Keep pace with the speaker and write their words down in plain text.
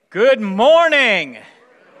Good morning.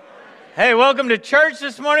 Hey, welcome to church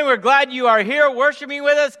this morning. We're glad you are here worshiping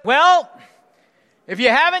with us. Well, if you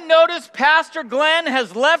haven't noticed, Pastor Glenn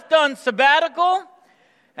has left on sabbatical,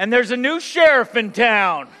 and there's a new sheriff in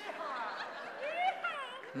town.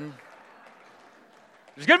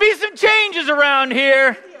 There's going to be some changes around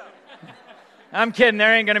here. I'm kidding.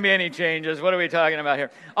 There ain't going to be any changes. What are we talking about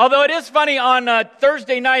here? Although it is funny, on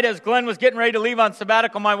Thursday night as Glenn was getting ready to leave on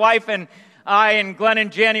sabbatical, my wife and I and Glenn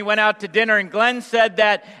and Jenny went out to dinner, and Glenn said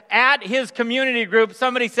that at his community group,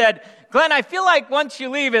 somebody said, "Glenn, I feel like once you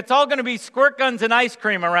leave, it's all going to be squirt guns and ice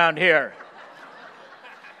cream around here."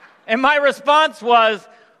 And my response was,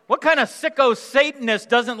 what kind of sicko Satanist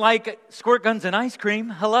doesn't like squirt guns and ice cream?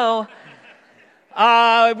 Hello.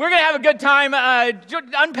 We're going to have a good time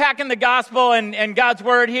unpacking the gospel and God's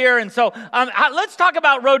word here. And so let's talk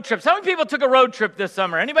about road trips. How many people took a road trip this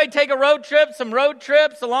summer? Anybody take a road trip, some road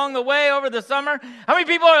trips along the way over the summer? How many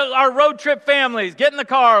people are road trip families? Get in the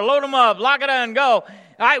car, load them up, lock it on, go.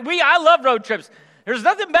 I love road trips. There's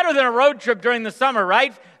nothing better than a road trip during the summer,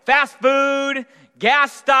 right? Fast food,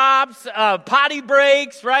 gas stops, potty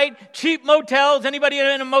breaks, right? Cheap motels. Anybody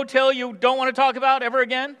in a motel you don't want to talk about ever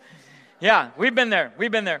again? Yeah, we've been there.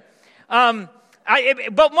 But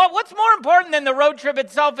what's more important than the road trip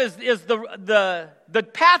itself is the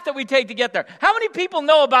path that we take to get there. How many people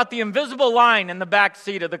know about the invisible line in the back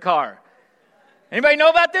seat of the car? Anybody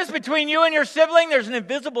know about this? Between you and your sibling, there's an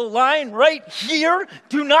invisible line right here.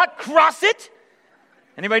 Do not cross it.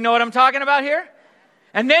 Anybody know what I'm talking about here?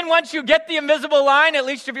 And then once you get the invisible line, at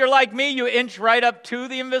least if you're like me, you inch right up to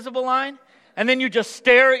the invisible line, and then you just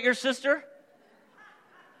stare at your sister.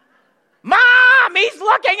 Mom, he's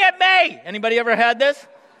looking at me. Anybody ever had this?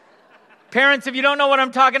 Parents, if you don't know what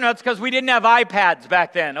I'm talking about, it's because we didn't have iPads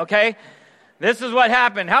back then, okay? This is what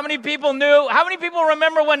happened. How many people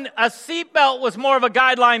remember when a seatbelt was more of a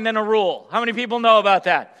guideline than a rule? How many people know about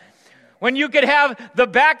that? When you could have the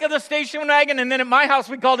back of the station wagon, and then at my house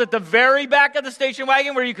we called it the very back of the station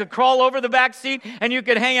wagon, where you could crawl over the back seat and you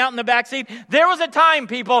could hang out in the back seat. There was a time,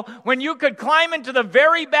 people, when you could climb into the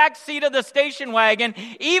very back seat of the station wagon,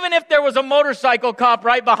 even if there was a motorcycle cop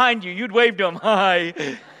right behind you. You'd wave to them. Hi.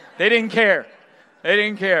 They didn't care.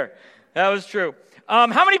 That was true.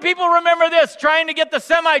 How many people remember this? Trying to get the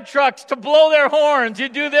semi-trucks to blow their horns. You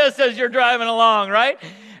do this as you're driving along, right?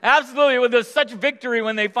 Absolutely, with such victory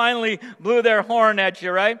when they finally blew their horn at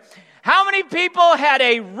you, right? How many people had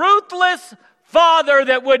a ruthless father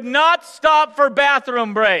that would not stop for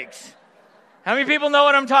bathroom breaks? How many people know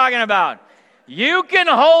what I'm talking about? You can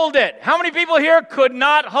hold it. How many people here could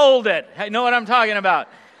not hold it? Know what I'm talking about?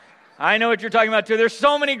 I know what you're talking about, too. There's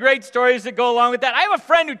so many great stories that go along with that. I have a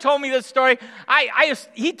friend who told me this story.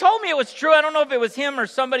 He told me it was true. I don't know if it was him or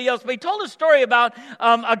somebody else, but he told a story about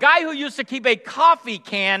a guy who used to keep a coffee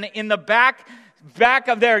can in the back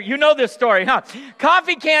of there. You know this story, huh?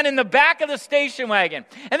 Coffee can in the back of the station wagon.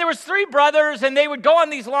 And there was 3 brothers, and they would go on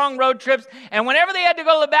these long road trips, and whenever they had to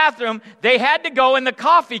go to the bathroom, they had to go in the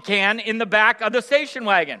coffee can in the back of the station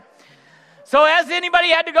wagon. So as anybody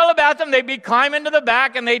had to go to the bathroom, they'd be climbing to the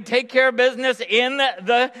back and they'd take care of business in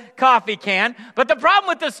the coffee can. But the problem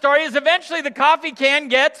with this story is eventually the coffee can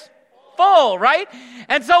gets full, right?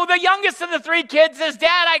 And so the youngest of the 3 kids says,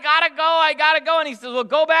 "Dad, I gotta go. And he says, "Well,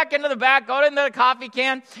 go back into the back, go into the coffee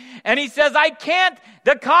can." And he says, "I can't.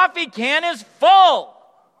 The coffee can is full."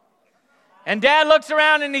 And Dad looks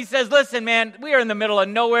around and he says, "Listen, man, we are in the middle of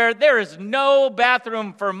nowhere. There is no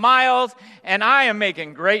bathroom for miles, and I am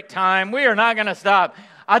making great time. We are not going to stop.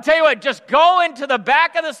 I'll tell you what, just go into the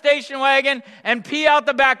back of the station wagon and pee out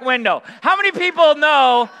the back window." How many people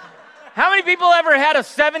ever had a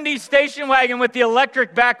 70s station wagon with the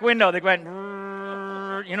electric back window? They went,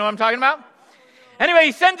 you know what I'm talking about? Anyway,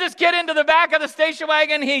 he sends this kid into the back of the station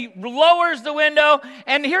wagon. He lowers the window.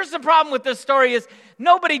 And here's the problem with this story is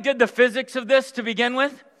nobody did the physics of this to begin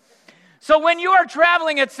with. So when you are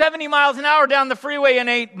traveling at 70 miles an hour down the freeway in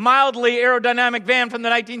a mildly aerodynamic van from the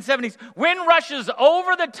 1970s, wind rushes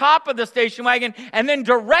over the top of the station wagon and then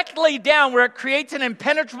directly down where it creates an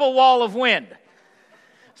impenetrable wall of wind.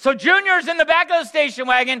 So Junior's in the back of the station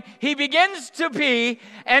wagon. He begins to pee,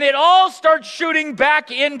 and it all starts shooting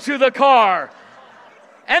back into the car.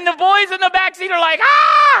 And the boys in the back seat are like,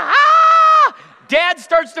 "Ah! Ah!" Dad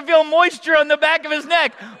starts to feel moisture on the back of his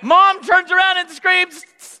neck. Mom turns around and screams,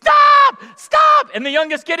 "Stop! Stop!" And the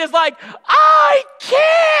youngest kid is like, "I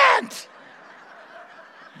can't!"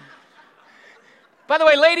 By the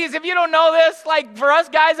way, ladies, if you don't know this, like for us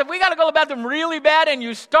guys, if we got to go to the bathroom really bad and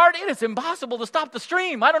you start it, it's impossible to stop the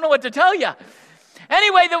stream. I don't know what to tell you.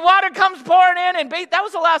 Anyway, the water comes pouring in, and that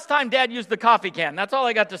was the last time Dad used the coffee can. That's all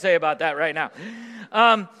I got to say about that right now.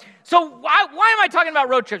 So why am I talking about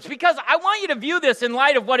road trips? Because I want you to view this in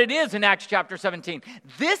light of what it is in Acts chapter 17.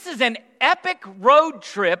 This is an epic road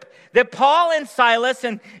trip that Paul and Silas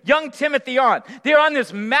and young Timothy on. They're on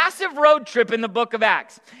this massive road trip in the book of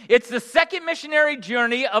Acts. It's the second missionary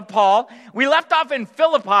journey of Paul. We left off in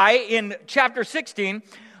Philippi in chapter 16.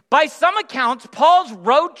 By some accounts, Paul's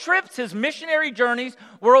road trips, his missionary journeys,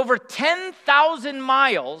 were over 10,000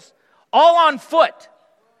 miles, all on foot.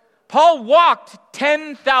 Paul walked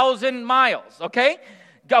 10,000 miles, okay?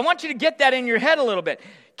 I want you to get that in your head a little bit.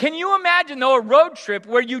 Can you imagine, though, a road trip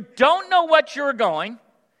where you don't know what you're going,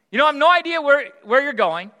 you don't have no idea where you're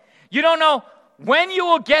going, you don't know when you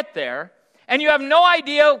will get there, and you have no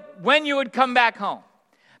idea when you would come back home?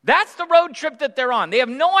 That's the road trip that they're on. They have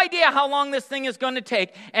no idea how long this thing is going to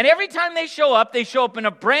take, and every time they show up in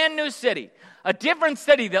a brand new city. A different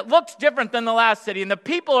city that looks different than the last city, and the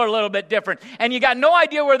people are a little bit different, and you got no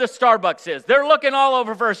idea where the Starbucks is. They're looking all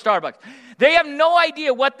over for a Starbucks. They have no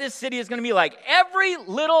idea what this city is going to be like. Every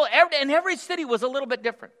city was a little bit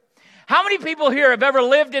different. How many people here have ever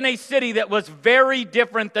lived in a city that was very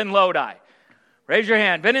different than Lodi? Raise your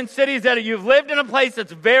hand. Been in cities that you've lived in a place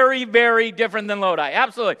that's very, very different than Lodi?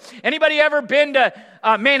 Absolutely. Anybody ever been to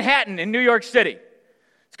Manhattan in New York City?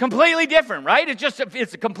 It's completely different, right?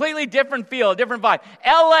 It's a completely different feel, a different vibe.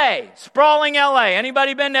 LA, sprawling LA.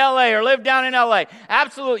 Anybody been to LA or lived down in LA?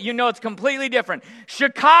 Absolutely. You know it's completely different.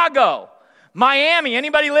 Chicago, Miami.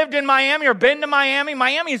 Anybody lived in Miami or been to Miami?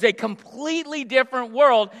 Miami is a completely different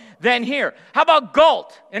world than here. How about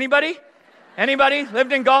Galt? Anybody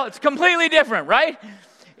lived in Galt? It's completely different, right?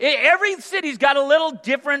 Every city's got a little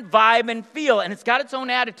different vibe and feel, and it's got its own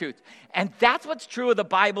attitudes. And that's what's true of the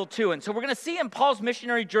Bible, too. And so we're going to see in Paul's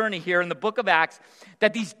missionary journey here in the book of Acts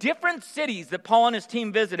that these different cities that Paul and his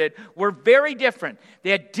team visited were very different. They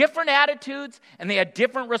had different attitudes, and they had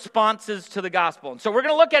different responses to the gospel. And so we're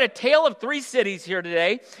going to look at a tale of three cities here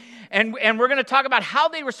today, and we're going to talk about how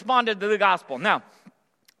they responded to the gospel. Now,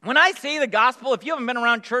 when I say the gospel, if you haven't been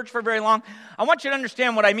around church for very long, I want you to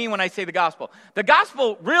understand what I mean when I say the gospel. The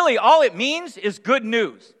gospel, really, all it means is good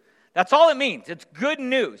news. That's all it means. It's good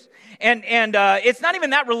news. And it's not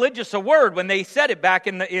even that religious a word when they said it back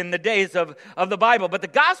in the days of the Bible. But the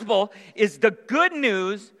gospel is the good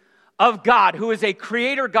news of God, who is a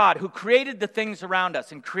creator God, who created the things around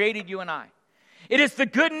us and created you and I. It is the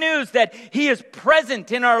good news that he is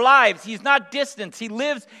present in our lives. He's not distant. He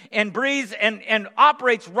lives and breathes and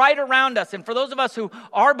operates right around us. And for those of us who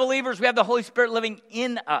are believers, we have the Holy Spirit living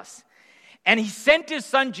in us. And he sent his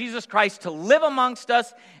son, Jesus Christ, to live amongst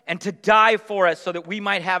us and to die for us so that we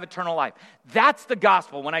might have eternal life. That's the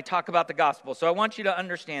gospel when I talk about the gospel. So I want you to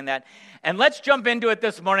understand that. And let's jump into it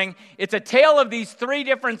this morning. It's a tale of these three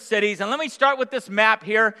different cities. And let me start with this map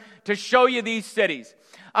here to show you these cities.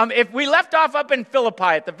 If we left off up in Philippi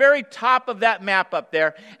at the very top of that map up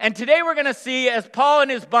there, and today we're going to see as Paul and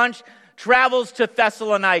his bunch travels to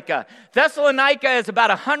Thessalonica. Thessalonica is about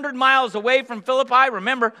 100 miles away from Philippi.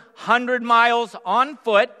 Remember, 100 miles on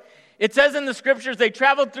foot. It says in the scriptures they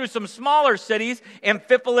traveled through some smaller cities,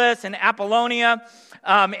 Amphipolis and Apollonia,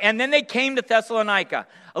 and then they came to Thessalonica.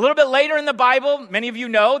 A little bit later in the Bible, many of you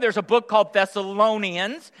know, there's a book called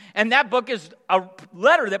Thessalonians, and that book is a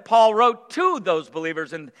letter that Paul wrote to those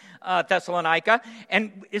believers in Thessalonica,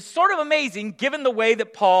 and it's sort of amazing given the way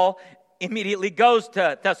that Paul immediately goes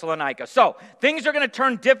to Thessalonica. So, things are going to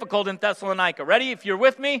turn difficult in Thessalonica. Ready? If you're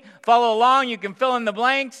with me, follow along. You can fill in the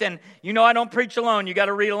blanks, and you know I don't preach alone. You got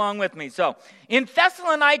to read along with me. So, in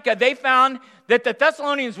Thessalonica, they found that the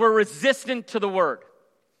Thessalonians were resistant to the word.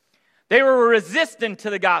 They were resistant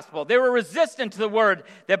to the gospel. They were resistant to the word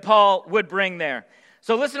that Paul would bring there.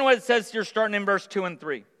 So, listen to what it says here, starting in verse 2 and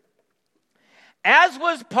 3. As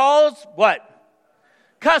was Paul's, what?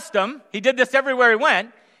 Custom. He did this everywhere he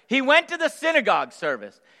went. He went to the synagogue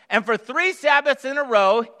service, and for 3 Sabbaths in a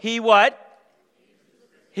row, he what?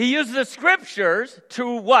 He used the scriptures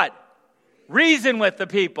to what? Reason with the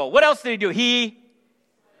people. What else did he do? He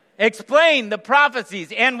explained the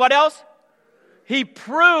prophecies, and what else? He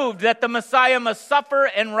proved that the Messiah must suffer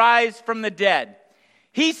and rise from the dead.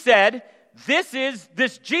 He said,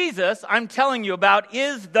 this Jesus I'm telling you about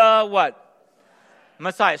is the what?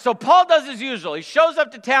 Messiah. So Paul does as usual. He shows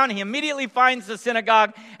up to town, he immediately finds the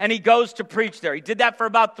synagogue, and he goes to preach there. He did that for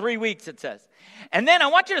about 3 weeks, it says. And then I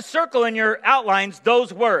want you to circle in your outlines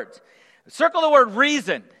those words. Circle the word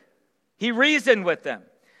reasoned. He reasoned with them.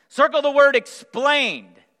 Circle the word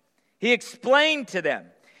explained. He explained to them.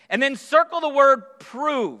 And then circle the word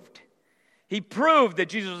proved. He proved that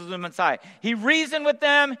Jesus was the Messiah. He reasoned with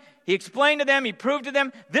them. He explained to them. He proved to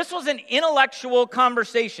them. This was an intellectual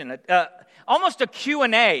conversation, almost a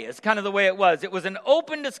Q&A is kind of the way it was. It was an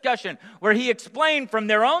open discussion where he explained from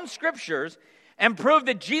their own scriptures and proved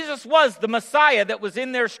that Jesus was the Messiah that was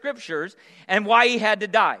in their scriptures and why he had to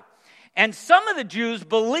die. And some of the Jews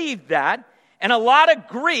believed that, and a lot of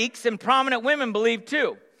Greeks and prominent women believed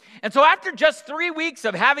too. And so after just 3 weeks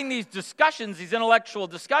of having these discussions, these intellectual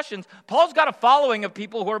discussions, Paul's got a following of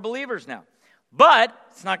people who are believers now. But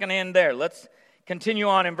it's not going to end there. Let's continue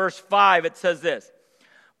on in verse 5. It says this.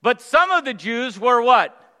 But some of the Jews were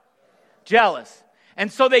what? Jealous.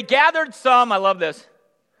 And so they gathered some, I love this,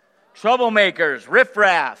 troublemakers,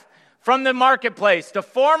 riffraff, from the marketplace to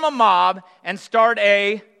form a mob and start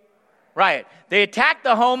a riot. They attacked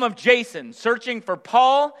the home of Jason, searching for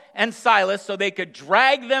Paul and Silas so they could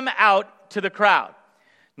drag them out to the crowd.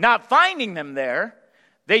 Not finding them there,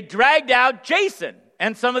 they dragged out Jason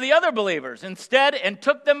and some of the other believers instead and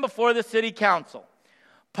took them before the city council.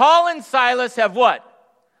 Paul and Silas have what?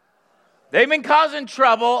 They've been causing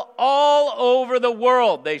trouble all over the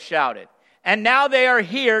world, they shouted. And now they are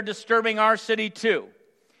here disturbing our city too.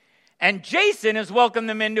 And Jason has welcomed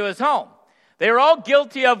them into his home. They are all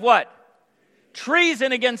guilty of what?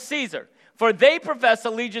 Treason against Caesar. For they profess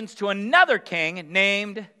allegiance to another king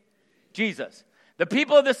named Jesus. The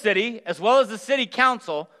people of the city, as well as the city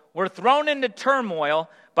council, were thrown into turmoil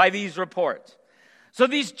by these reports. So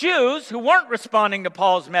these Jews who weren't responding to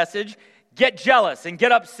Paul's message get jealous and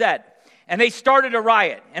get upset. And they started a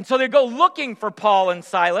riot. And so they go looking for Paul and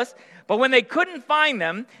Silas. But when they couldn't find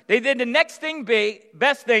them, they did the next thing,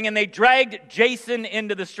 best thing, and they dragged Jason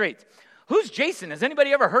into the streets. Who's Jason? Has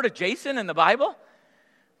anybody ever heard of Jason in the Bible?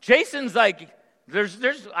 Jason's like,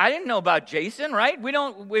 I didn't know about Jason, right? We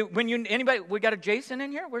got a Jason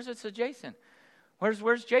in here? Where's it say Jason?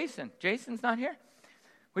 Where's Jason? Jason's not here?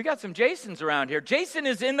 We got some Jasons around here. Jason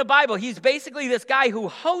is in the Bible. He's basically this guy who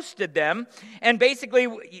hosted them, and basically,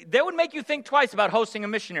 that would make you think twice about hosting a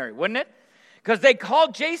missionary, wouldn't it? Because they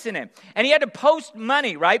called Jason in, and he had to post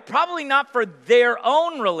money, right? Probably not for their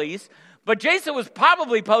own release, but Jason was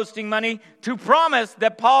probably posting money to promise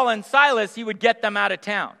that Paul and Silas, he would get them out of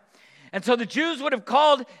town. And so the Jews would have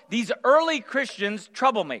called these early Christians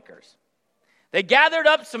troublemakers. They gathered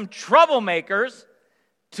up some troublemakers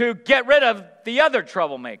to get rid of the other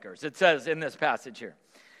troublemakers, it says in this passage here.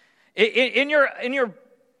 In your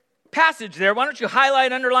passage there, why don't you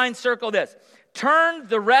highlight, underline, circle this. Turned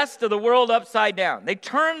the rest of the world upside down. They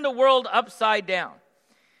turned the world upside down.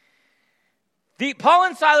 Paul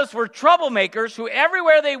and Silas were troublemakers who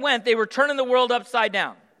everywhere they went, they were turning the world upside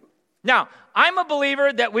down. Now, I'm a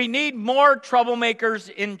believer that we need more troublemakers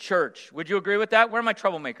in church. Would you agree with that? Where are my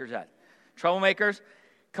troublemakers at? Troublemakers?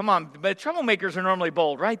 Come on, but troublemakers are normally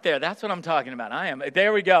bold. Right there, that's what I'm talking about. I am.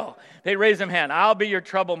 There we go. They raise them hand. I'll be your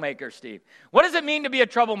troublemaker, Steve. What does it mean to be a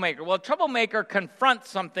troublemaker? Well, a troublemaker confronts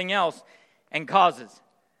something else and causes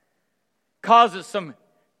some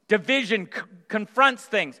division, confronts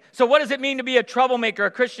things. So what does it mean to be a troublemaker,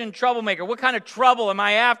 a Christian troublemaker? What kind of trouble am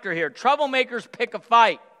I after here? Troublemakers pick a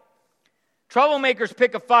fight. Troublemakers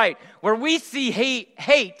pick a fight. Where we see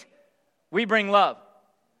hate, we bring love.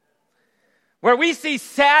 Where we see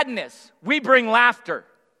sadness, we bring laughter.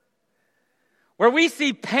 Where we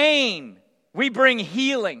see pain, we bring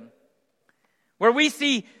healing. Where we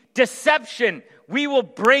see deception, we will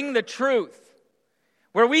bring the truth.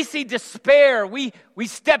 Where we see despair, we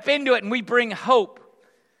step into it and we bring hope.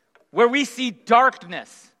 Where we see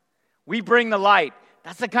darkness, we bring the light.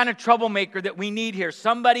 That's the kind of troublemaker that we need here.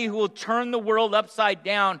 Somebody who will turn the world upside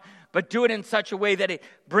down, but do it in such a way that it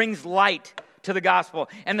brings light to the gospel.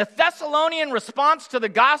 And the Thessalonian response to the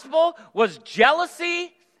gospel was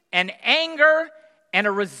jealousy and anger and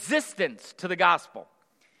a resistance to the gospel.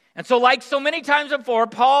 And so like so many times before,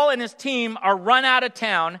 Paul and his team are run out of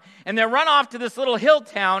town, and they're run off to this little hill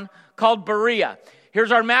town called Berea.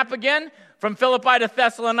 Here's our map again. From Philippi to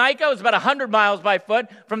Thessalonica is about 100 miles by foot.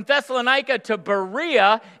 From Thessalonica to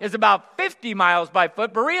Berea is about 50 miles by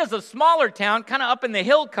foot. Berea is a smaller town, kind of up in the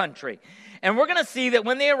hill country. And we're going to see that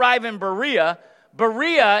when they arrive in Berea,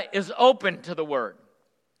 Berea is open to the word.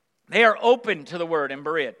 They are open to the word in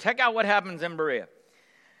Berea. Check out what happens in Berea.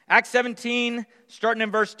 Acts 17, starting in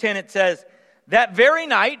verse 10, it says, that very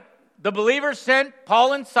night, the believers sent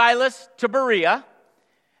Paul and Silas to Berea.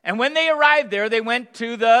 And when they arrived there, they went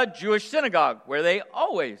to the Jewish synagogue, where they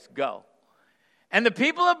always go. And the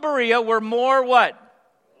people of Berea were more what?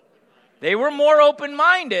 They were more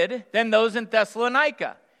open-minded than those in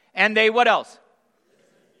Thessalonica. And they, what else?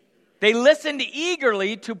 They listened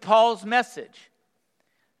eagerly to Paul's message.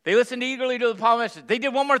 They listened eagerly to the Paul's message. They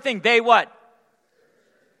did one more thing. They what?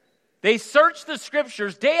 They searched the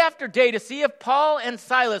scriptures day after day to see if Paul and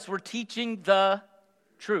Silas were teaching the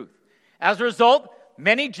truth. As a result,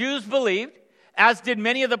 many Jews believed, as did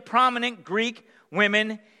many of the prominent Greek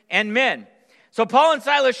women and men. So Paul and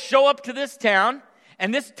Silas show up to this town,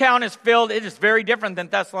 and this town is filled, it is very different than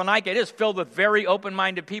Thessalonica. It is filled with very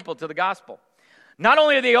open-minded people to the gospel. Not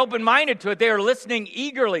only are they open-minded to it, they are listening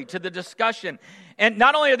eagerly to the discussion. And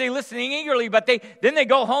not only are they listening eagerly, but then they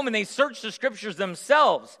go home and they search the scriptures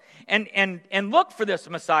themselves and look for this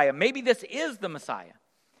Messiah. Maybe this is the Messiah.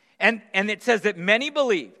 And it says that many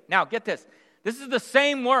believe. Now, get this. This is the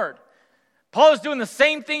same word. Paul is doing the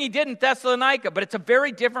same thing he did in Thessalonica, but it's a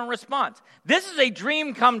very different response. This is a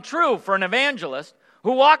dream come true for an evangelist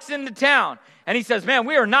who walks into town and he says, man,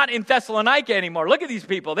 we are not in Thessalonica anymore. Look at these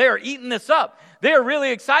people. They are eating this up. They are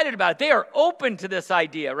really excited about it. They are open to this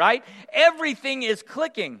idea, right? Everything is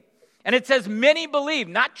clicking. And it says many believe,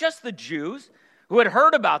 not just the Jews who had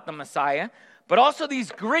heard about the Messiah, but also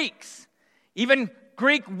these Greeks, even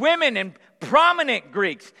Greek women and prominent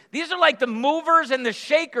Greeks. These are like the movers and the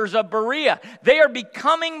shakers of Berea. They are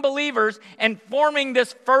becoming believers and forming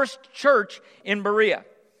this first church in Berea.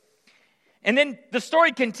 And then the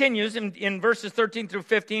story continues in verses 13 through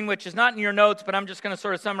 15, which is not in your notes, but I'm just going to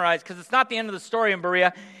sort of summarize because it's not the end of the story in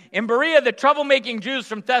Berea. In Berea, the troublemaking Jews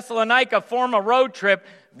from Thessalonica form a road trip,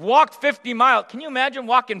 walked 50 miles. Can you imagine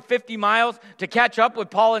walking 50 miles to catch up with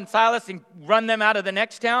Paul and Silas and run them out of the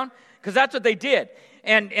next town? Because that's what they did.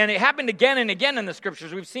 And it happened again and again in the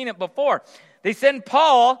scriptures. We've seen it before. They send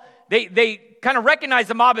Paul, they kind of recognize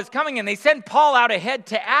the mob is coming, and they send Paul out ahead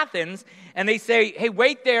to Athens, and they say, hey,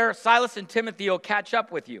 wait there, Silas and Timothy will catch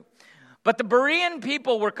up with you. But the Berean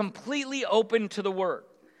people were completely open to the word.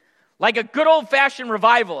 Like a good old-fashioned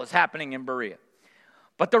revival is happening in Berea.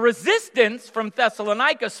 But the resistance from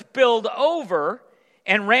Thessalonica spilled over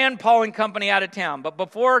and ran Paul and company out of town. But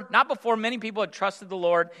not before many people had trusted the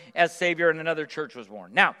Lord as Savior and another church was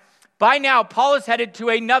born. Now, by now, Paul is headed to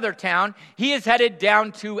another town. He is headed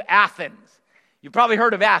down to Athens. You've probably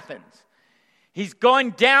heard of Athens. He's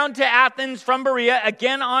going down to Athens from Berea,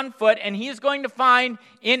 again on foot, and he is going to find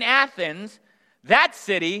in Athens, that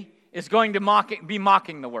city is going to be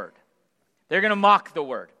mocking the word. They're going to mock the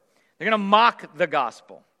word. They're going to mock the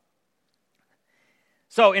gospel.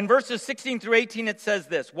 So in verses 16 through 18, it says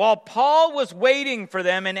this. While Paul was waiting for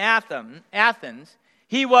them in Athens,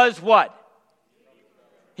 he was what?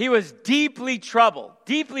 He was deeply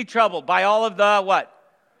troubled by all of the what?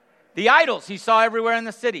 The idols he saw everywhere in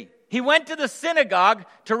the city. He went to the synagogue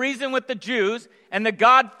to reason with the Jews and the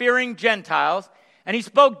God-fearing Gentiles, and he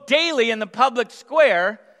spoke daily in the public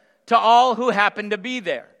square to all who happened to be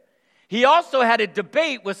there. He also had a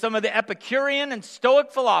debate with some of the Epicurean and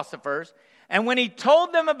Stoic philosophers, and when he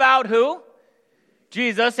told them about who?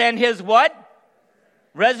 Jesus and his what?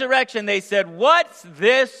 Resurrection. They said, what's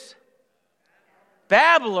this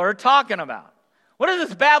babbler talking about? What is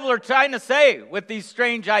this babbler trying to say with these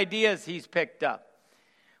strange ideas he's picked up?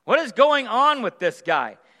 What is going on with this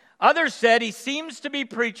guy? Others said he seems to be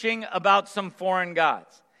preaching about some foreign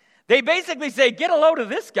gods. They basically say, get a load of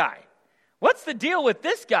this guy. What's the deal with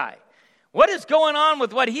this guy? What is going on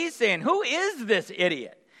with what he's saying? Who is this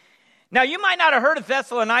idiot? Now, you might not have heard of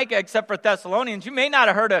Thessalonica except for Thessalonians. You may not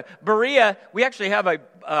have heard of Berea. We actually have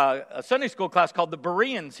a Sunday school class called the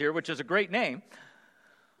Bereans here, which is a great name.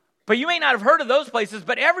 But you may not have heard of those places,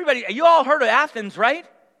 but everybody, you all heard of Athens, right?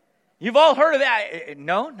 You've all heard of that.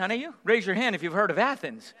 No, none of you? Raise your hand if you've heard of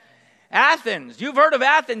Athens. Athens. You've heard of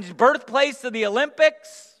Athens, birthplace of the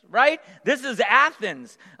Olympics, right? This is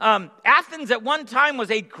Athens. Athens at one time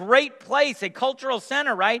was a great place, a cultural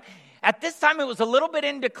center, right? At this time, it was a little bit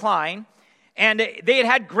in decline, and they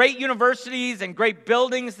had great universities and great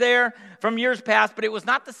buildings there from years past, but it was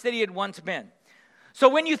not the city it had once been. So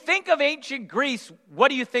when you think of ancient Greece, what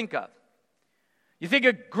do you think of? You think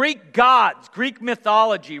of Greek gods, Greek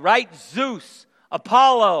mythology, right? Zeus,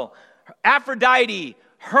 Apollo, Aphrodite,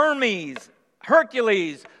 Hermes,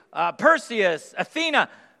 Hercules, Perseus, Athena.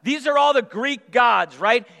 These are all the Greek gods,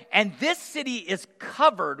 right? And this city is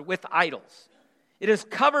covered with idols. It is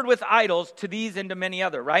covered with idols to these and to many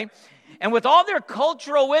other, right? And with all their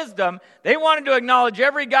cultural wisdom, they wanted to acknowledge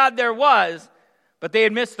every god there was, but they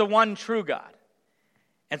had missed the one true God.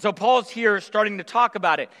 And so Paul's here starting to talk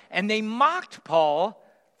about it. And they mocked Paul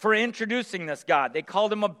for introducing this God. They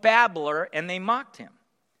called him a babbler, and they mocked him.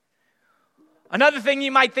 Another thing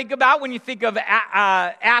you might think about when you think of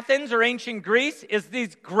Athens or ancient Greece is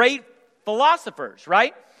these great philosophers,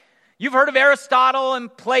 right? You've heard of Aristotle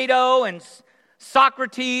and Plato and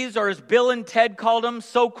Socrates, or as Bill and Ted called him,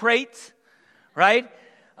 Socrates, right?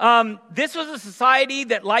 This was a society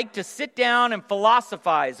that liked to sit down and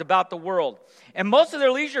philosophize about the world. And most of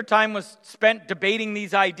their leisure time was spent debating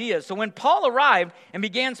these ideas. So when Paul arrived and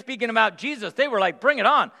began speaking about Jesus, they were like, bring it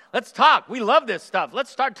on. Let's talk. We love this stuff. Let's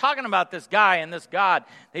start talking about this guy and this God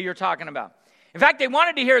that you're talking about. In fact, they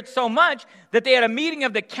wanted to hear it so much that they had a meeting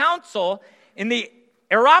of the council in the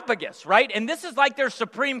Areopagus, right? And this is like their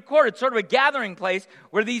Supreme Court. It's sort of a gathering place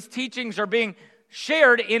where these teachings are being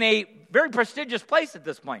shared in a very prestigious place at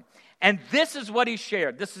this point. And this is what he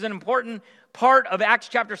shared. This is an important part of Acts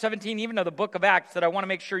chapter 17, even of the book of Acts, that I want to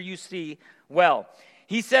make sure you see well.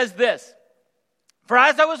 He says this, "For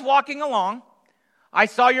as I was walking along, I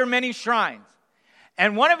saw your many shrines,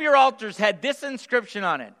 and one of your altars had this inscription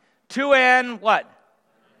on it, to an what?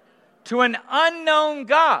 To an unknown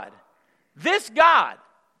God. This God,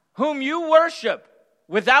 whom you worship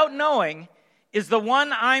without knowing, is the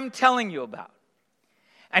one I'm telling you about."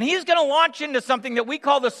 And he's going to launch into something that we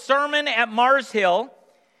call the Sermon at Mars Hill.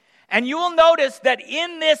 And you will notice that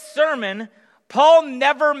in this sermon, Paul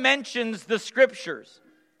never mentions the scriptures,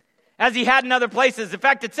 as he had in other places. In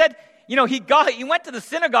fact, it said, he went to the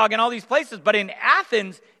synagogue in all these places, but in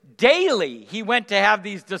Athens, daily he went to have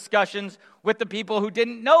these discussions with the people who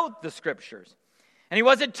didn't know the scriptures. And he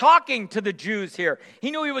wasn't talking to the Jews here.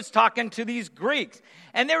 He knew he was talking to these Greeks.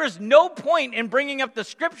 And there is no point in bringing up the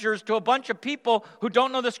scriptures to a bunch of people who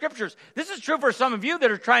don't know the scriptures. This is true for some of you that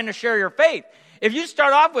are trying to share your faith. If you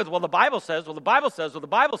start off with, well, the Bible says, well, the Bible says, well, the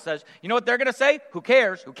Bible says, you know what they're going to say? Who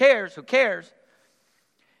cares? Who cares? Who cares?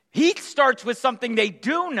 He starts with something they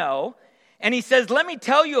do know, and he says, let me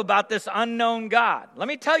tell you about this unknown God. Let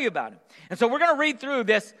me tell you about him. And so we're going to read through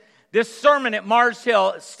this sermon at Mars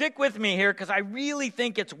Hill. Stick with me here because I really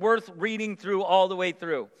think it's worth reading through all the way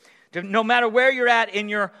through. No matter where you're at in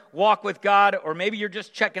your walk with God, or maybe you're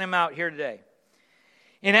just checking him out here today.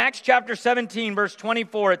 In Acts chapter 17, verse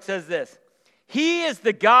 24, it says this. He is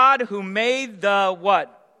the God who made the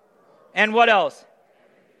what? And what else?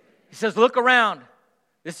 He says, look around.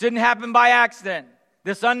 This didn't happen by accident.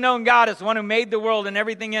 This unknown God is the one who made the world and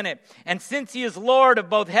everything in it. And since he is Lord of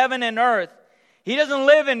both heaven and earth, he doesn't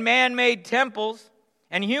live in man-made temples,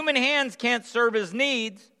 and human hands can't serve his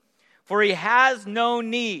needs, for he has no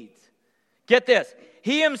needs. Get this.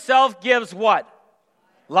 He himself gives what?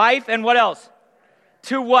 Life and what else?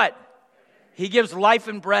 To what? He gives life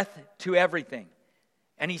and breath to everything,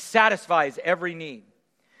 and he satisfies every need.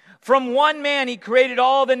 From one man, he created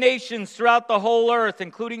all the nations throughout the whole earth,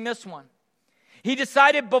 including this one. He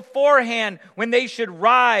decided beforehand when they should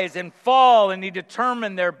rise and fall, and he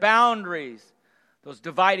determined their boundaries. Those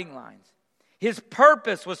dividing lines. His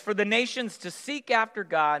purpose was for the nations to seek after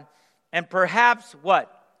God and perhaps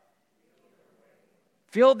what?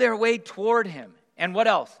 Feel their way toward him. And what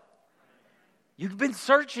else? You've been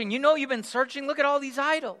searching. You've been searching. Look at all these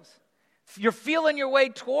idols. You're feeling your way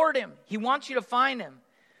toward him. He wants you to find him.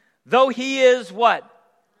 Though he is what?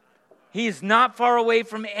 He is not far away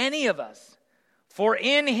from any of us. For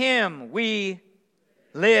in him we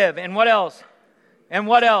live. And what else? And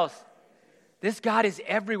what else? This God is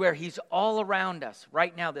everywhere. He's all around us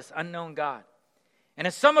right now, this unknown God. And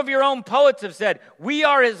as some of your own poets have said, we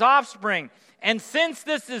are his offspring. And since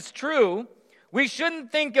this is true, we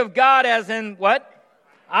shouldn't think of God as in what?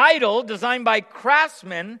 Idol designed by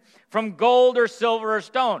craftsmen from gold or silver or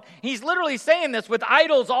stone. He's literally saying this with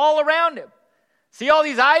idols all around him. See all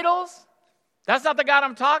these idols? That's not the God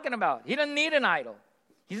I'm talking about. He doesn't need an idol.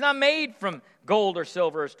 He's not made from gold or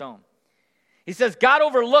silver or stone. He says God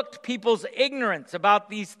overlooked people's ignorance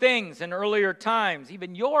about these things in earlier times,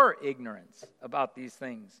 even your ignorance about these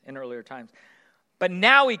things in earlier times. But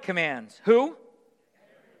now he commands, who?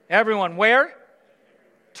 Everyone. Where?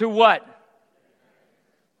 To what?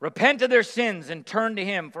 Repent of their sins and turn to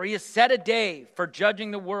him, for he has set a day for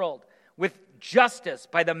judging the world with justice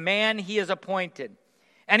by the man he has appointed.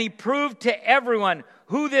 And he proved to everyone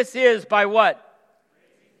who this is by what?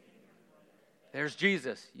 There's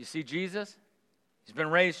Jesus. You see Jesus? He's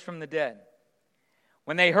been raised from the dead.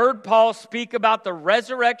 When they heard Paul speak about the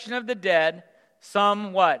resurrection of the dead,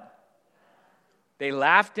 some what? They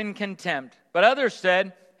laughed in contempt. But others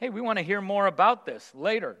said, hey, we want to hear more about this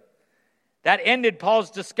later. That ended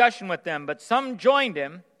Paul's discussion with them, but some joined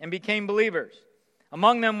him and became believers.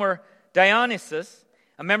 Among them were Dionysius,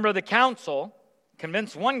 a member of the council,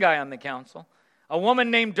 convinced one guy on the council, a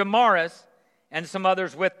woman named Damaris, and some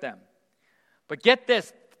others with them. But get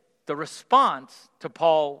this, the response to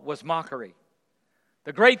Paul was mockery.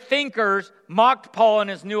 The great thinkers mocked Paul and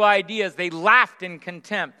his new ideas. They laughed in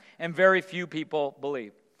contempt, and very few people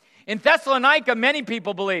believed. In Thessalonica, many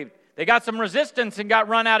people believed. They got some resistance and got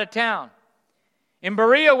run out of town. In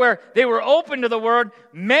Berea, where they were open to the word,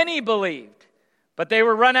 many believed. But they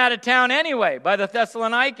were run out of town anyway by the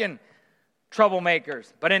Thessalonican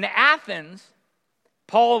troublemakers. But in Athens,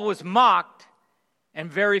 Paul was mocked,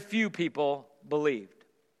 and very few people believed.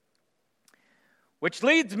 Which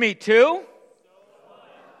leads me to,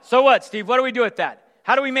 so what, Steve? What do we do with that?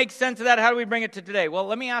 How do we make sense of that? How do we bring it to today? Well,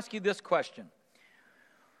 let me ask you this question.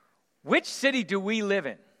 Which city do we live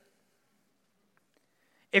in?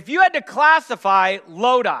 If you had to classify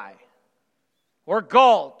Lodi or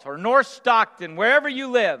Galt or North Stockton, wherever you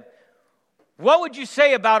live, what would you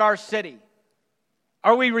say about our city?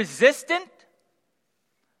 Are we resistant?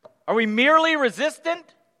 Are we merely resistant?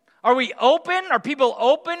 Are we open? Are people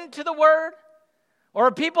open to the word? Or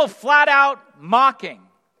are people flat out mocking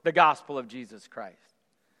the gospel of Jesus Christ?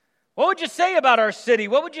 What would you say about our city?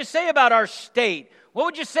 What would you say about our state? What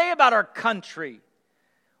would you say about our country?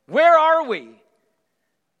 Where are we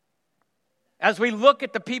as we look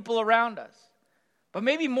at the people around us? But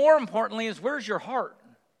maybe more importantly is, where's your heart?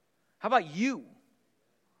 How about you?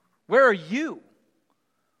 Where are you?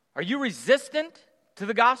 Are you resistant to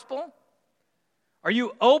the gospel? Are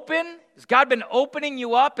you open? Has God been opening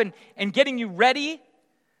you up and getting you ready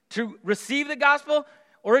to receive the gospel?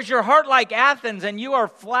 Or is your heart like Athens and you are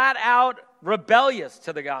flat out rebellious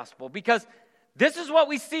to the gospel? Because this is what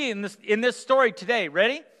we see in this story today.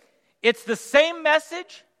 Ready? It's the same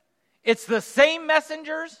message. It's the same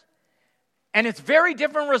messengers. And it's very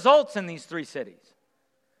different results in these three cities.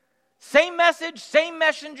 Same message, same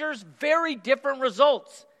messengers, very different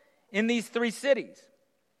results in these three cities.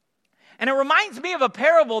 And it reminds me of a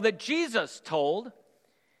parable that Jesus told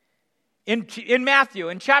in Matthew.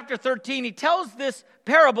 In chapter 13, he tells this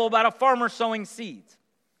parable about a farmer sowing seeds.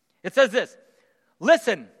 It says this,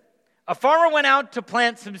 "Listen, a farmer went out to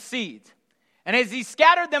plant some seeds. And as he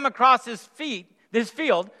scattered them across his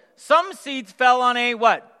field, some seeds fell on a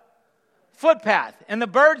what? Footpath. And the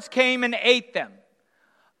birds came and ate them.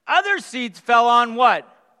 Other seeds fell on what?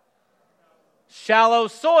 Shallow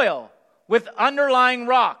soil with underlying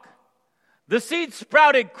rock. The seeds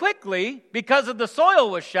sprouted quickly because the soil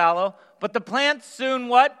was shallow, but the plants soon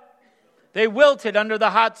what? They wilted under the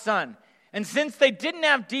hot sun. And since they didn't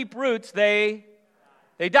have deep roots, they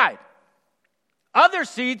died. Other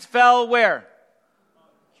seeds fell where?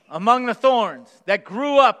 Among the thorns that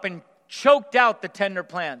grew up and choked out the tender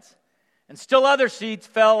plants. And still other seeds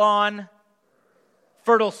fell on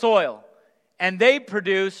fertile soil. And they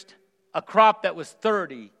produced a crop that was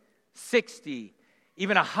 30, 60,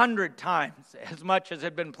 even 100 times as much as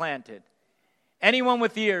had been planted. Anyone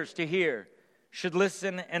with ears to hear should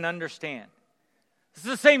listen and understand." This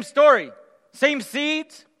is the same story. Same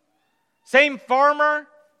seeds, same farmer.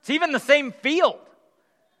 It's even the same field.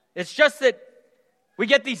 It's just that we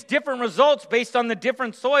get these different results based on the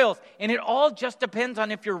different soils. And it all just depends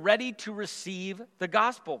on if you're ready to receive the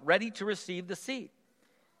gospel, ready to receive the seed.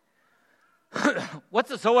 What's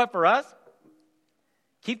the so what for us?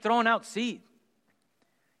 Keep throwing out seed.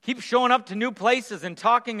 Keep showing up to new places and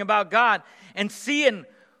talking about God and seeing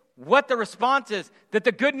what the response is. That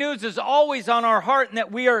the good news is always on our heart and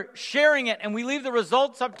that we are sharing it and we leave the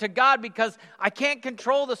results up to God, because I can't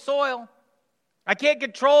control the soil. I can't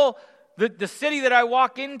control the city that I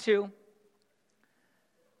walk into.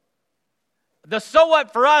 The so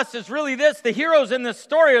what for us is really this. The heroes in this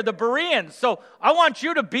story are the Bereans. So I want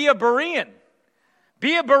you to be a Berean.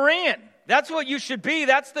 Be a Berean. That's what you should be.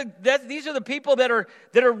 These are the people that are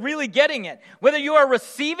really getting it. Whether you are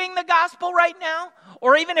receiving the gospel right now,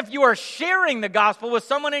 or even if you are sharing the gospel with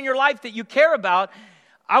someone in your life that you care about,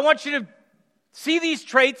 I want you to see these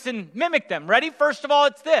traits and mimic them. Ready? First of all,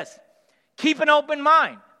 it's this. Keep an open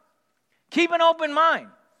mind. Keep an open mind.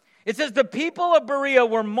 It says the people of Berea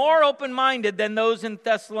were more open-minded than those in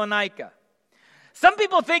Thessalonica. Some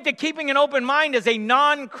people think that keeping an open mind is a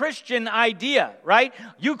non-Christian idea, right?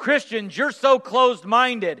 You Christians, you're so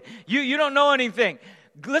closed-minded. You don't know anything.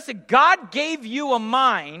 Listen, God gave you a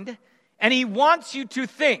mind, and He wants you to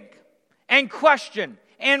think and question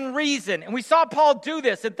and reason. And we saw Paul do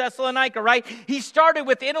this at Thessalonica, right? He started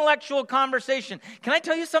with intellectual conversation. Can I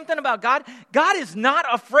tell you something about God? God is not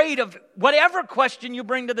afraid of whatever question you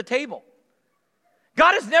bring to the table.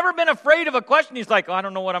 God has never been afraid of a question. He's like, I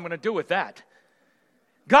don't know what I'm going to do with that.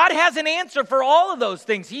 God has an answer for all of those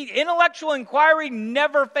things. Intellectual inquiry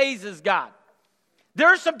never phases God. There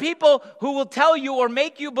are some people who will tell you or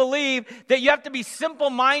make you believe that you have to be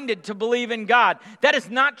simple-minded to believe in God. That is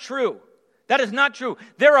not true. That is not true.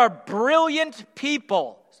 There are brilliant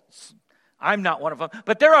people. I'm not one of them,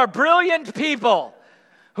 but there are brilliant people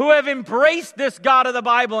who have embraced this God of the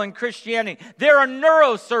Bible and Christianity. There are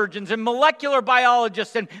neurosurgeons and molecular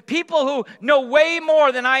biologists and people who know way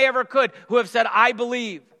more than I ever could who have said, I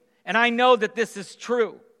believe and I know that this is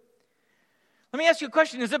true. Let me ask you a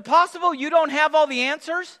question. Is it possible you don't have all the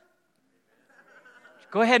answers?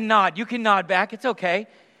 Go ahead and nod. You can nod back. It's okay.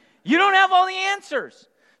 You don't have all the answers.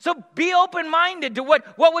 So be open-minded to what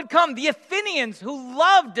would come. The Athenians, who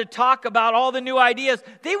loved to talk about all the new ideas,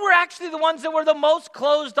 they were actually the ones that were the most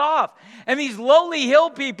closed off. And these lowly hill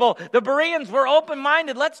people, the Bereans, were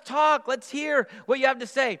open-minded. Let's talk. Let's hear what you have to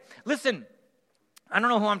say. Listen, I don't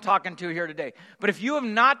know who I'm talking to here today, but if you have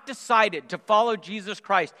not decided to follow Jesus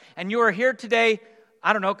Christ and you are here today,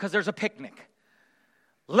 I don't know, because there's a picnic,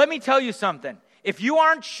 let me tell you something. If you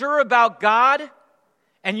aren't sure about God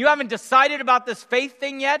and you haven't decided about this faith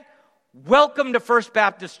thing yet, welcome to First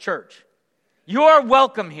Baptist Church. You are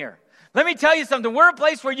welcome here. Let me tell you something. We're a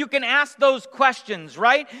place where you can ask those questions,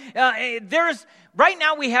 right? Right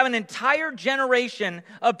now we have an entire generation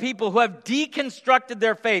of people who have deconstructed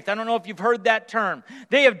their faith. I don't know if you've heard that term.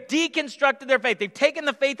 They have deconstructed their faith. They've taken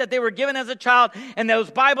the faith that they were given as a child and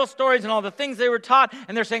those Bible stories and all the things they were taught,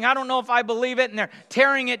 and they're saying, I don't know if I believe it, and they're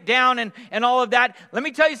tearing it down and all of that. Let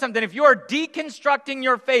me tell you something. If you are deconstructing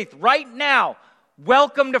your faith right now,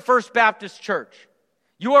 welcome to First Baptist Church.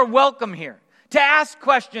 You are welcome here to ask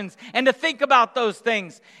questions and to think about those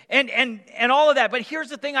things and all of that. But here's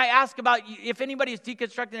the thing I ask about, if anybody is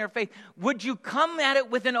deconstructing their faith, would you come at it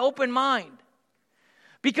with an open mind?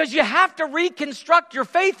 Because you have to reconstruct your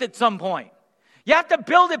faith at some point. You have to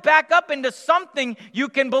build it back up into something you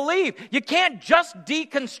can believe. You can't just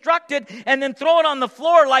deconstruct it and then throw it on the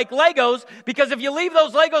floor like Legos, because if you leave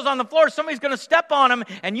those Legos on the floor, somebody's going to step on them,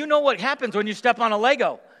 and you know what happens when you step on a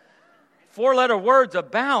Lego. 4-letter words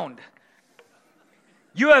abound.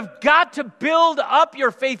 You have got to build up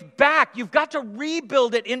your faith back. You've got to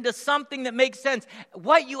rebuild it into something that makes sense.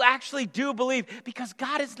 What you actually do believe, because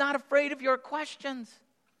God is not afraid of your questions.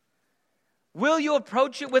 Will you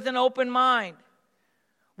approach it with an open mind?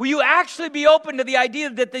 Will you actually be open to the idea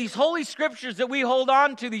that these holy scriptures that we hold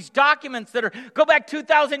on to, these documents that go back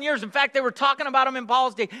 2,000 years, in fact, they were talking about them in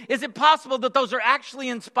Paul's day, is it possible that those are actually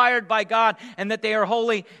inspired by God and that they are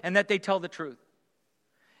holy and that they tell the truth?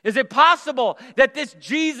 Is it possible that this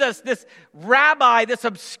Jesus, this rabbi, this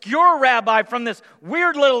obscure rabbi from this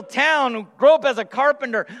weird little town who grew up as a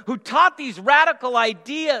carpenter, who taught these radical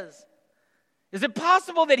ideas, is it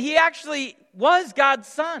possible that he actually was God's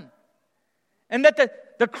son? And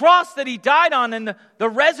that the cross that he died on and the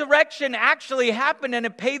resurrection actually happened and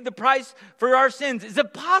it paid the price for our sins? Is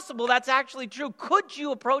it possible that's actually true? Could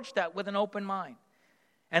you approach that with an open mind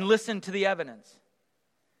and listen to the evidence?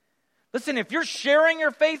 Listen, if you're sharing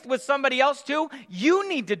your faith with somebody else too, you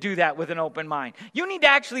need to do that with an open mind. You need to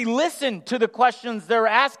actually listen to the questions they're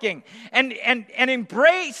asking and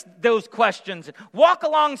embrace those questions. Walk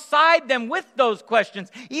alongside them with those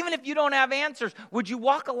questions. Even if you don't have answers, would you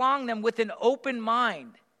walk along them with an open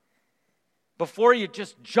mind before you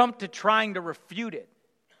just jump to trying to refute it?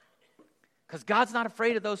 Because God's not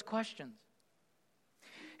afraid of those questions.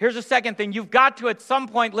 Here's the second thing. You've got to, at some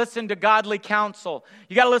point, listen to godly counsel.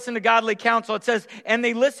 You got to listen to godly counsel. It says, and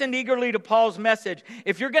they listened eagerly to Paul's message.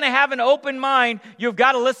 If you're going to have an open mind, you've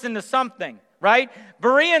got to listen to something, right?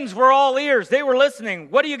 Bereans were all ears. They were listening.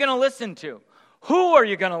 What are you going to listen to? Who are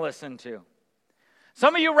you going to listen to?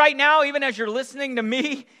 Some of you right now, even as you're listening to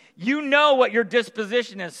me, you know what your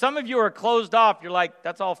disposition is. Some of you are closed off. You're like,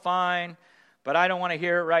 that's all fine, but I don't want to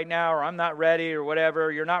hear it right now, or I'm not ready, or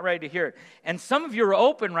whatever. You're not ready to hear it. And some of you are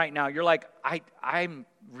open right now. You're like, I'm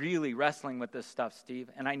really wrestling with this stuff, Steve,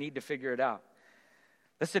 and I need to figure it out.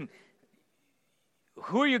 Listen,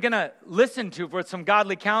 who are you going to listen to for some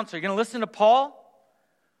godly counsel? Are you going to listen to Paul?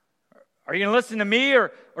 Are you going to listen to me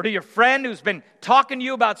or to your friend who's been talking to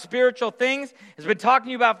you about spiritual things, has been talking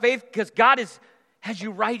to you about faith? Because God has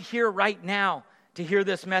you right here, right now, to hear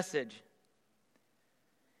this message.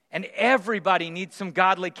 And everybody needs some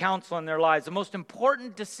godly counsel in their lives. The most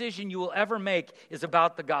important decision you will ever make is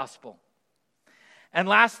about the gospel. And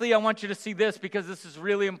lastly, I want you to see this, because this is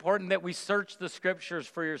really important, that we search the scriptures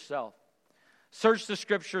for yourself. Search the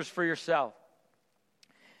scriptures for yourself.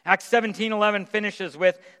 Acts 17:11 finishes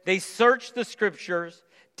with, they searched the scriptures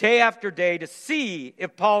day after day to see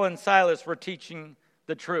if Paul and Silas were teaching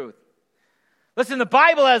the truth. Listen, the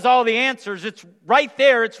Bible has all the answers. It's right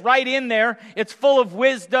there. It's right in there. It's full of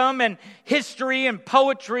wisdom and history and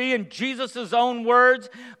poetry and Jesus' own words.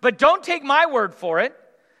 But don't take my word for it.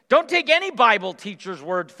 Don't take any Bible teacher's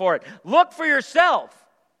word for it. Look for yourself.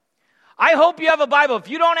 I hope you have a Bible. If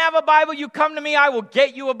you don't have a Bible, you come to me. I will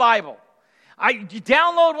get you a Bible. You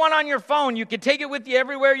download one on your phone. You can take it with you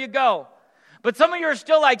everywhere you go. But some of you are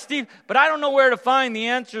still like, Steve, but I don't know where to find the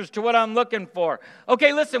answers to what I'm looking for.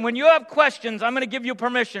 Okay, listen, when you have questions, I'm going to give you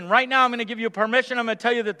permission. Right now, I'm going to give you permission. I'm going to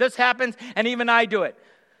tell you that this happens, and even I do it.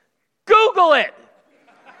 Google it.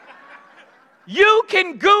 You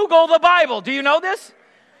can Google the Bible. Do you know this?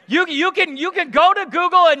 You can go to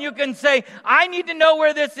Google and you can say, I need to know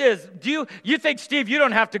where this is. You think, Steve, you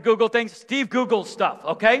don't have to Google things. Steve Googles stuff,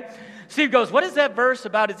 okay? Steve goes, what is that verse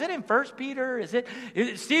about? Is it in 1 Peter? Is it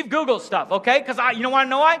Steve Googles stuff, okay? Because you want to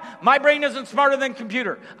know why? My brain isn't smarter than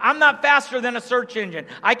computer. I'm not faster than a search engine.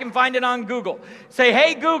 I can find it on Google. Say,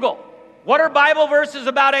 hey, Google, what are Bible verses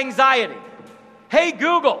about anxiety? Hey,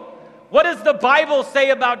 Google, what does the Bible say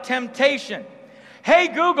about temptation? Hey,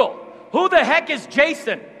 Google, who the heck is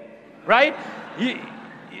Jason? Right?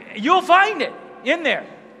 You'll find it in there.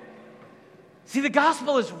 See, the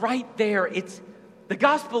gospel is right there. The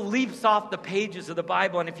gospel leaps off the pages of the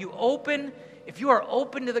Bible. And if you are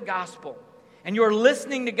open to the gospel, and you are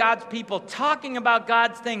listening to God's people talking about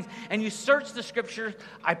God's things, and you search the scriptures,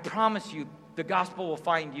 I promise you, the gospel will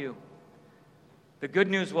find you. The good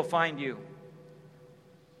news will find you.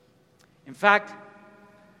 In fact,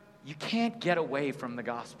 you can't get away from the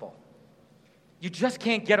gospel. You just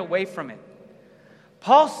can't get away from it.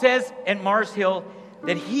 Paul says at Mars Hill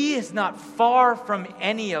that he is not far from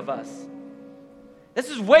any of us. This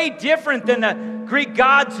is way different than the Greek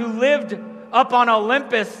gods who lived up on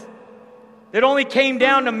Olympus that only came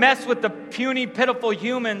down to mess with the puny, pitiful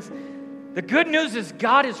humans. The good news is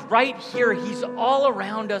God is right here. He's all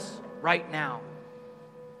around us right now.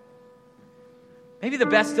 Maybe the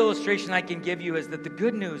best illustration I can give you is that the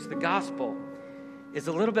good news, the gospel, is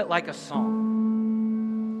a little bit like a song.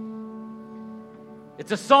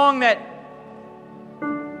 It's a song that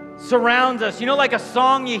surrounds us. You know, like a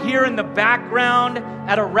song you hear in the background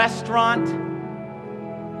at a restaurant,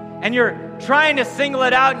 and you're trying to single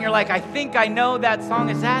it out, and you're like, I think I know that song.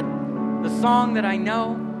 Is that the song that I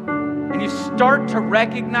know? And you start to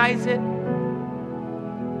recognize it.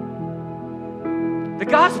 The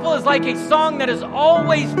gospel is like a song that is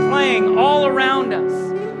always playing all around us.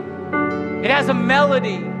 It has a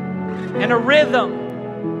melody and a rhythm.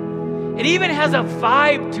 It even has a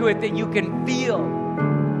vibe to it that you can feel.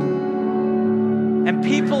 And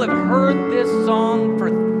people have heard this song for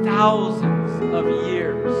thousands of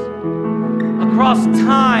years, across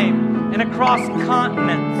time and across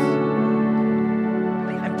continents.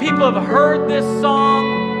 And people have heard this song,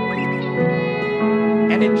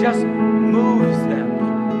 and it just moves them.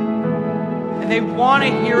 And they want to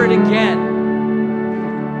hear it again.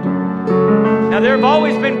 Now, there have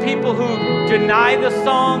always been people who deny the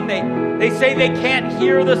song. They say they can't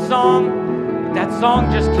hear the song. But that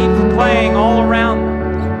song just keeps playing all around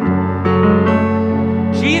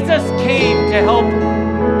them. Jesus came to help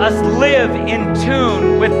us live in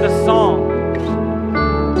tune with the song.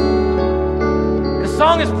 The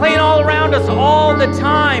song is playing all around us all the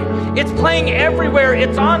time. It's playing everywhere.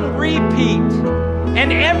 It's on repeat.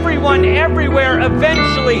 And everyone, everywhere,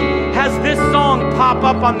 eventually has this song pop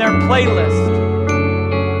up on their playlist.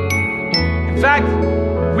 In fact,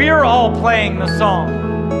 we're all playing the song.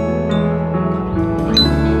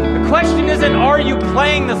 The question isn't, are you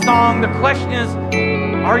playing the song? The question is,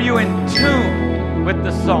 are you in tune with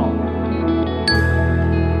the song?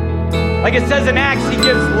 Like it says in Acts, he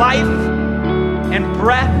gives life and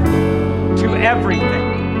breath to everything.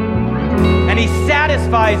 And he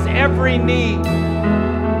satisfies every need.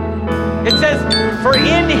 It says, for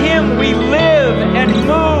in him we live and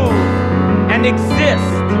move and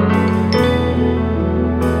exist.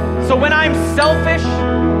 So when I'm selfish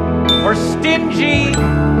or stingy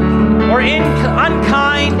or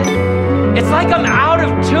unkind, it's like I'm out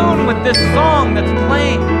of tune with this song that's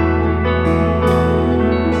playing.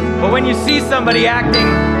 But when you see somebody acting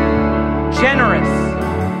generous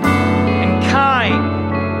and kind,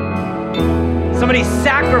 somebody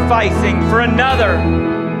sacrificing for another,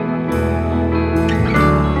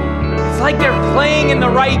 it's like they're playing in the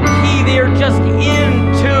right key. They are just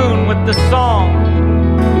in tune with the song.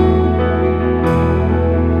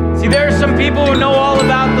 See, there are some people who know all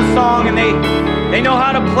about the song, and they know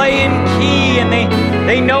how to play in key, and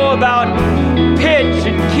they know about pitch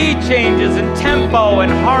and key changes and tempo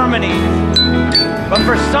and harmony. But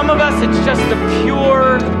for some of us, it's just a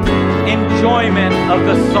pure enjoyment of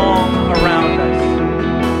the song around us.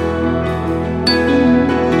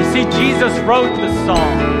 You see, Jesus wrote the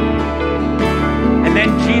song, and then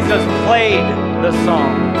Jesus played the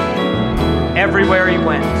song everywhere he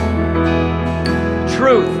went.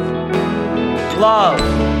 Truth, love,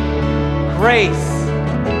 grace,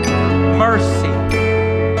 mercy.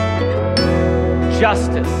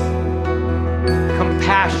 justice,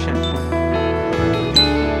 compassion.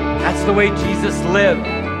 That's the way Jesus lived.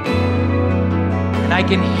 And I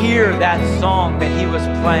can hear that song that he was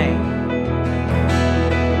playing.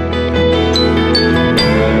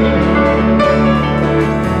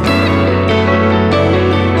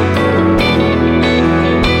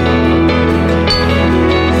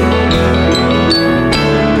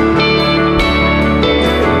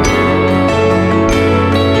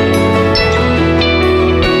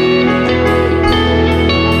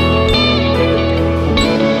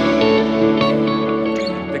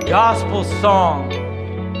 Gospel song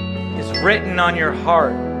is written on your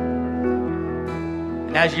heart.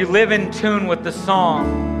 And as you live in tune with the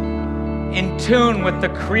song, in tune with the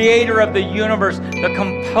creator of the universe, the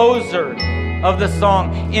composer of the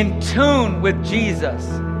song, in tune with Jesus,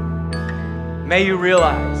 may you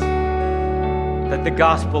realize that the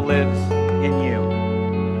gospel lives in you.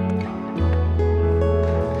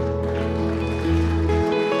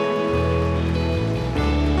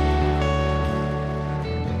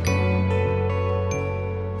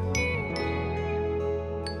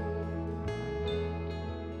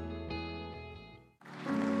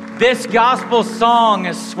 This gospel song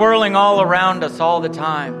is swirling all around us all the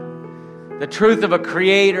time. The truth of a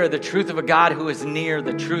creator, the truth of a God who is near,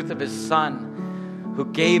 the truth of his son who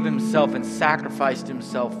gave himself and sacrificed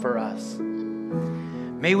himself for us.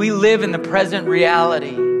 May we live in the present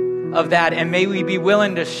reality of that, and may we be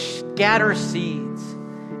willing to scatter seeds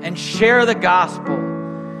and share the gospel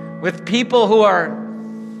with people who are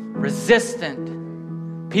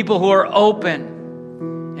resistant, people who are open,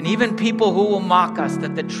 and even people who will mock us,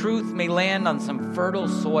 that the truth may land on some fertile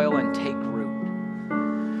soil and take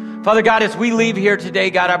root. Father God, as we leave here today,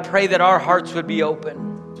 God, I pray that our hearts would be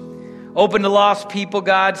open. Open to lost people,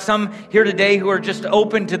 God. Some here today who are just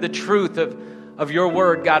open to the truth of your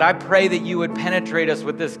word, God. I pray that you would penetrate us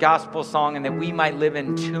with this gospel song and that we might live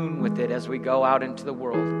in tune with it as we go out into the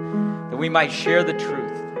world. That we might share the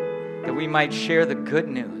truth. That we might share the good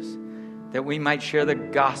news. That we might share the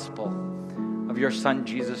gospel of your Son,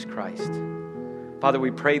 Jesus Christ. Father, we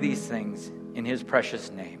pray these things in his precious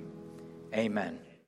name. Amen.